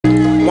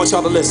want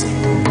y'all to listen.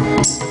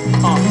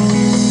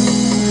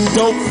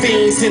 Dope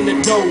fiends in the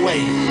doorway,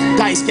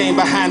 dice game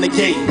behind the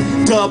gate,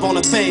 dub on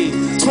the fade,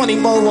 20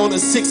 more on the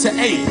 6 or 8.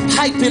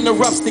 Hype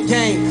interrupts the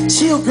game.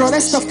 Chill, girl,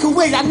 that stuff can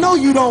wait. I know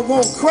you don't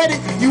want credit.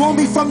 You want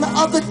me from the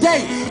other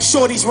day.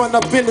 Shorties run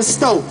up in the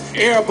stove,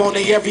 Arab on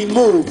their every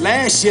move.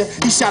 Last year,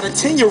 he shot a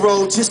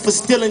 10-year-old just for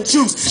stealing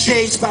juice.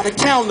 Gauged by the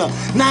counter,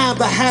 9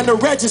 behind the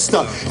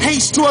register.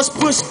 Hates George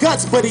Bush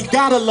guts, but he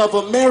gotta love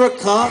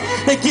America.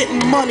 They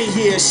getting money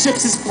here,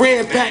 ships his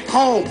bread back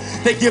home.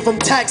 They give him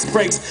tax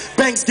breaks,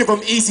 banks give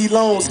him easy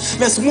loans.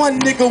 Let's one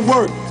nigga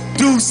work.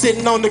 Dude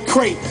sitting on the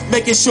crate,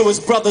 making sure his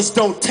brothers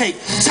don't take.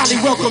 Charlie,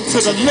 welcome to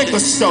the liquor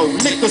store,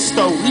 liquor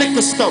store,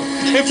 liquor store.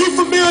 If you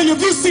familiar,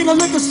 if you seen a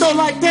liquor store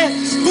like that,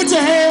 put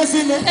your hands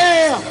in the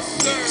air.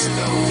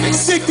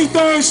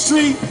 63rd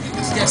Street,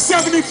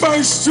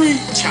 71st Street.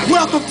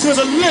 Welcome to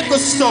the liquor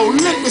store,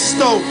 liquor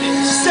store.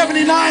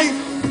 79th,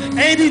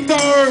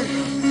 83rd,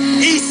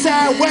 East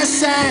Side, West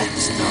Side.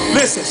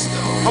 Listen,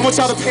 I want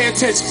y'all to pay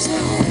attention.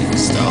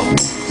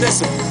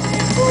 Listen.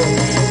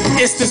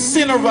 It's the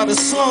center of the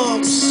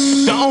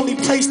slums, the only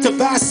place to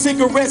buy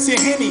cigarettes and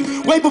Henny.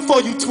 Way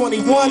before you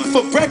 21,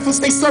 for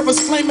breakfast they serve us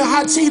flaming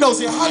hot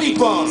Cheetos and honey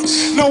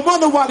buns. No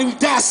wonder why we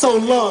die so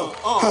long.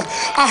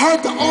 I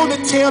heard the owner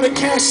tell the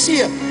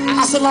cashier,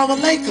 Assalamu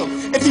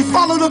alaikum. If you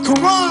follow the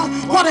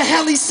Quran, why the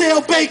hell he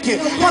sell bacon?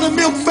 Why the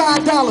milk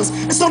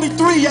 $5? It's only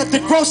 3 at the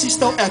grocery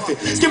store effort.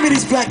 Give me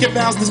these black and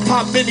mouse, this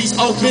pop Benny's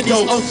open.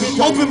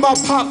 Open my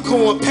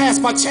popcorn, pass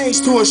my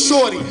change to a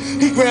shorty.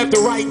 He grabbed the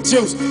right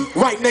juice,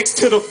 right next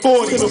to the 40.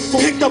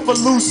 Picked up a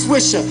loose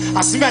swisher,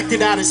 I smacked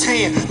it out his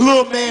hand.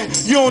 Little man,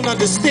 you don't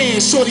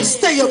understand. Shorty,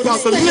 stay about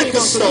the liquor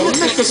store,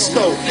 liquor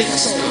store.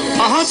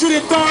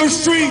 103rd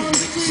Street,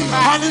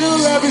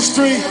 111th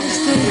Street,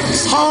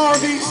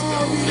 Harvey's.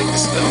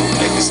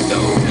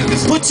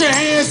 Put your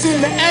hands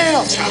in the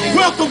air.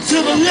 Welcome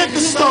to the liquor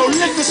store,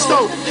 liquor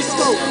store.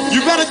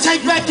 You better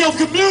take back your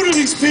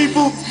communities,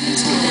 people.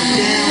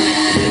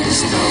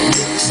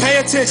 Pay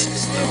attention.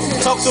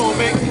 Talk to him,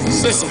 man.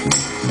 Listen.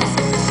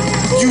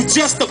 You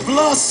just the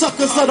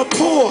bloodsuckers of the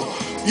poor.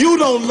 You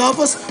don't love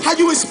us. How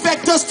you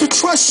expect us to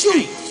trust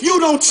you? You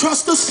don't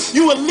trust us.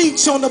 You a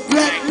leech on the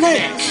black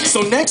neck.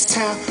 So next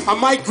time, I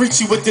might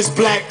greet you with this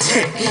black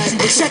tech.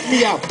 But check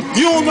me out.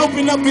 You don't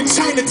open up in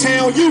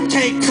Chinatown, you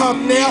can't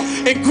come there.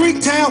 In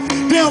Greektown,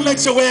 they don't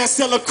let your ass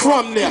sell a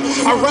crumb there.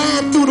 I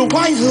ride through the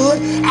white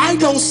hood, I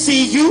don't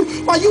see you.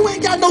 Why you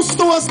ain't got no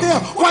stores there?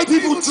 White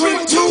people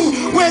drink too.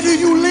 Where do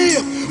you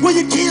live? Where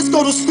your kids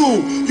go to school?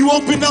 You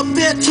open up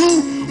there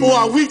too? Or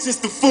are we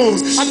just the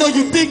fools? I know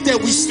you think that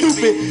we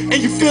stupid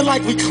and you feel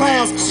like we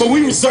clowns, but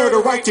we reserve the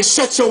right to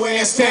shut your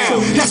ass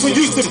down. That's what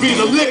used to be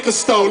the liquor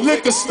store,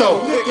 liquor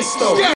store, liquor store.